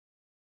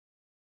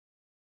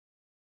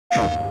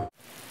How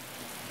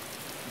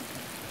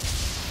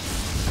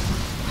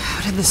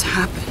did this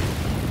happen?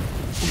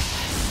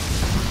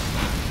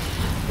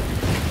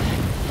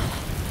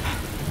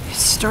 It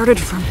started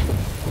from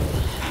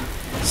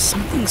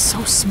something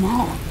so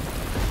small.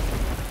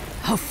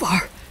 How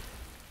far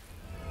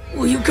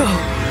will you go?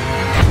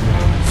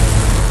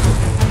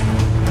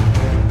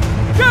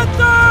 Get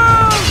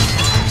them!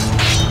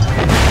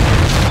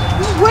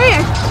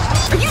 Wait!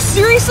 Are you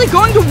seriously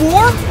going to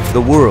war?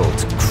 The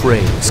world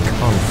craves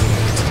conflict.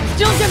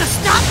 Still gonna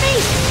stop me?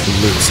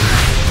 Loser.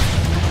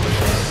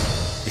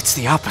 It's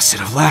the opposite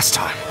of last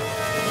time.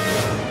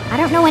 I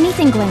don't know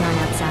anything going on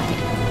outside.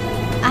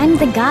 I'm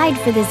the guide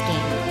for this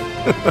game.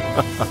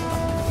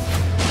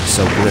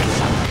 So brittle.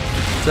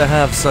 To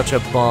have such a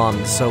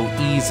bond so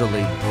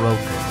easily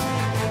broken.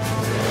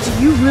 Do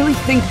you really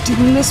think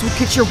doing this will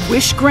get your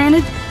wish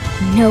granted?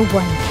 No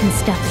one can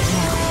stop it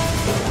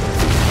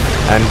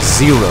now. And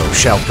Zero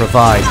shall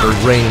provide the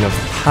reign of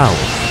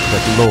power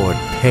that Lord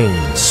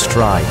Pain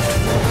strived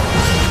for.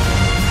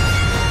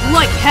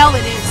 Like hell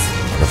it is!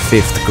 The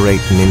fifth great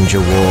ninja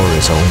war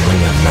is only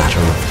a matter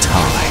of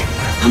time.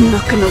 I'm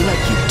not gonna let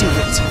you do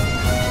it.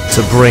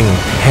 To bring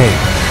pain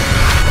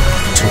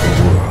to the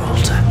world.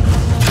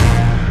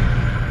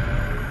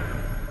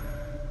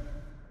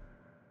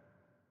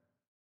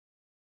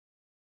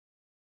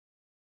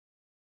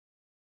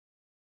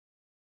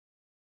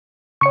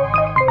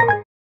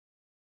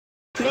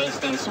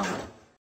 PlayStation